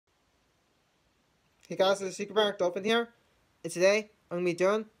Hey guys, this is Secret Barrack Dolphin here, and today I'm going to be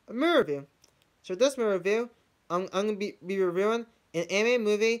doing a movie review. So this movie review, I'm going to be reviewing an anime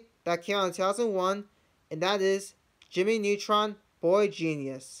movie that came out in 2001, and that is Jimmy Neutron Boy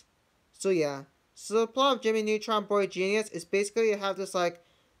Genius. So yeah, so the plot of Jimmy Neutron Boy Genius is basically you have this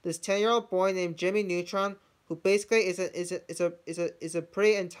 10-year-old boy named Jimmy Neutron who basically is a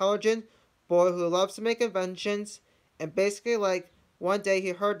pretty intelligent boy who loves to make inventions, and basically like one day he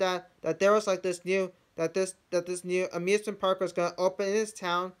heard that there was like this new amusement park was gonna open in his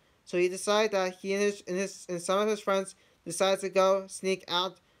town. So he decided that he and some of his friends decided to go sneak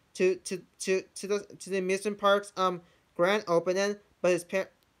out to the amusement park's grand opening, but his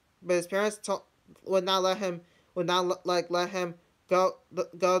parents would not let him let him go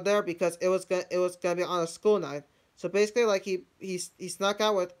there because it was gonna be on a school night. So basically, like he snuck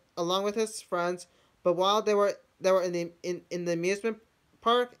out with along with his friends, but while they were in the amusement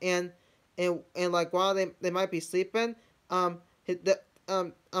park and like while they might be sleeping, the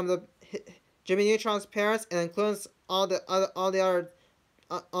the Jimmy Neutron's parents and includes all the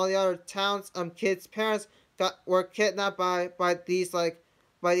other towns kids' parents were kidnapped by these like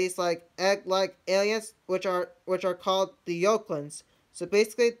egg like aliens which are called the Yoklins. So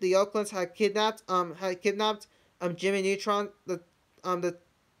basically the Yoklins had kidnapped Jimmy Neutron the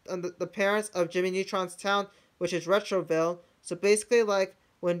parents of Jimmy Neutron's town, which is Retroville. So basically like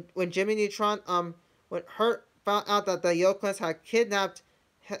when Jimmy Neutron when Hurt found out that the Yoklins had kidnapped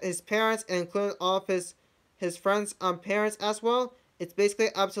his parents and included all of his friends parents as well, it's basically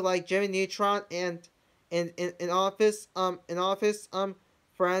up to like Jimmy Neutron and all of his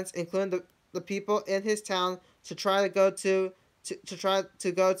friends, including the people in his town, to try to go to try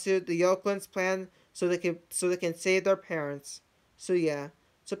to go to the Yoklins plan so they can save their parents. So yeah.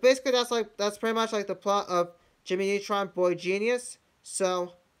 So basically that's pretty much like the plot of Jimmy Neutron Boy Genius.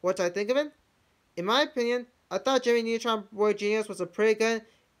 So what do I think of it? In my opinion, I thought Jimmy Neutron Boy Genius was a pretty good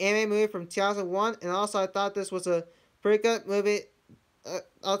anime movie from 2001, and also I thought this was a pretty good movie.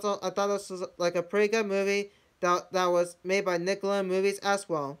 Also, I thought this was like a pretty good movie that was made by Nickelodeon Movies as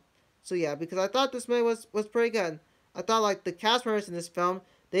well. So yeah, because I thought this movie was pretty good. I thought like the cast members in this film,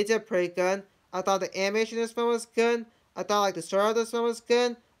 they did pretty good. I thought the animation in this film was good. I thought like the story of this film was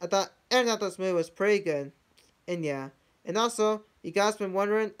good. I thought everything about this movie was pretty good. And yeah. And also, you guys been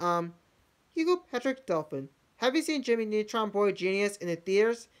wondering, Hugo Patrick Dolphin, have you seen Jimmy Neutron Boy Genius in the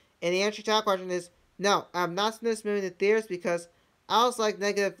theaters? And the answer to that question is no. I have not seen this movie in the theaters because I was like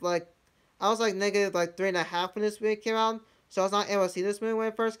negative like 3.5 when this movie came out, so I was not able to see this movie when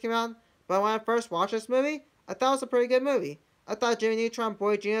it first came out. But when I first watched this movie, I thought it was a pretty good movie. I thought Jimmy Neutron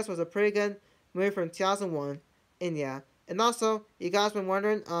Boy Genius was a pretty good movie from 2001. And yeah. And also, you guys been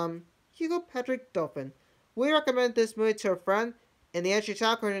wondering, Hugo Patrick Dolphin, will you recommend this movie to a friend? And the answer to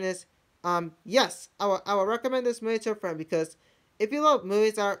that question is, yes, I will recommend this movie to a friend because if you love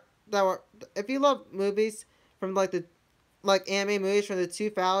movies if you love movies from like anime movies from the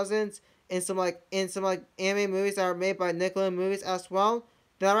 2000s and some anime movies that are made by Nickelodeon Movies as well,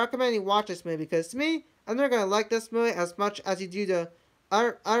 then I recommend you watch this movie because to me, I'm not gonna like this movie as much as you do the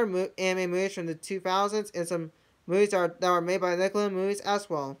other anime movies from the 2000s and some movies that were made by Nickelodeon Movies as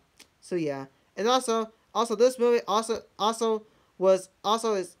well. So yeah, and also this movie it also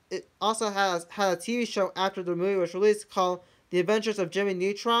had a TV show after the movie was released called The Adventures of Jimmy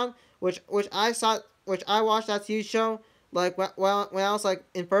Neutron, which I watched that TV show like when I was like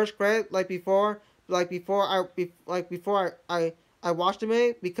in first grade, before I watched the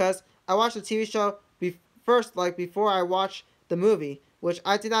movie, because I watched the TV show first, like before I watched the movie, which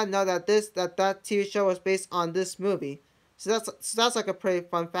I did not know that that TV show was based on this movie. So that's like a pretty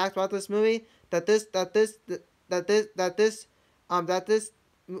fun fact about this movie, that this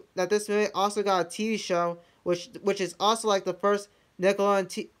movie also got a TV show, which is also like the first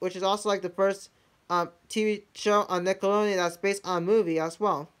which is also like the first TV show on Nickelodeon that's based on a movie as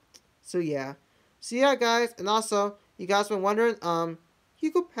well. So yeah. So yeah, guys, and also you guys been wondering,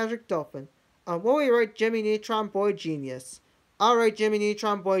 Hugo Patrick Dolphin, what will you rate Jimmy Neutron Boy Genius? I'll rate Jimmy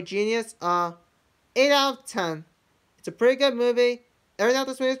Neutron Boy Genius 8 out of 10. It's a pretty good movie. Everything about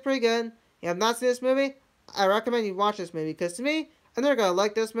this movie is pretty good. You have not seen this movie, I recommend you watch this movie because to me, I'm not gonna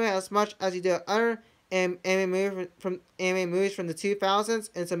like this movie as much as you do other anime movies from the 2000s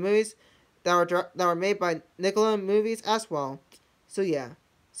and some movies that were made by Nickelodeon Movies as well. So yeah.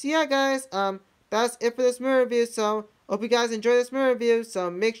 So yeah, guys, that's it for this movie review. So hope you guys enjoy this movie review. So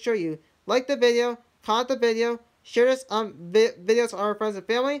make sure you like the video, comment the video, share this video to all our friends and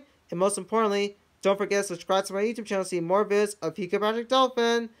family, and most importantly, don't forget to subscribe to my YouTube channel to see more videos of Hugo Patrick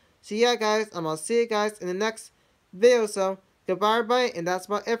Dolphin. So yeah, guys, I'm gonna see you guys in the next video. So goodbye, everybody, and that's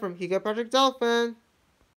about it from Hugo Patrick Dolphin.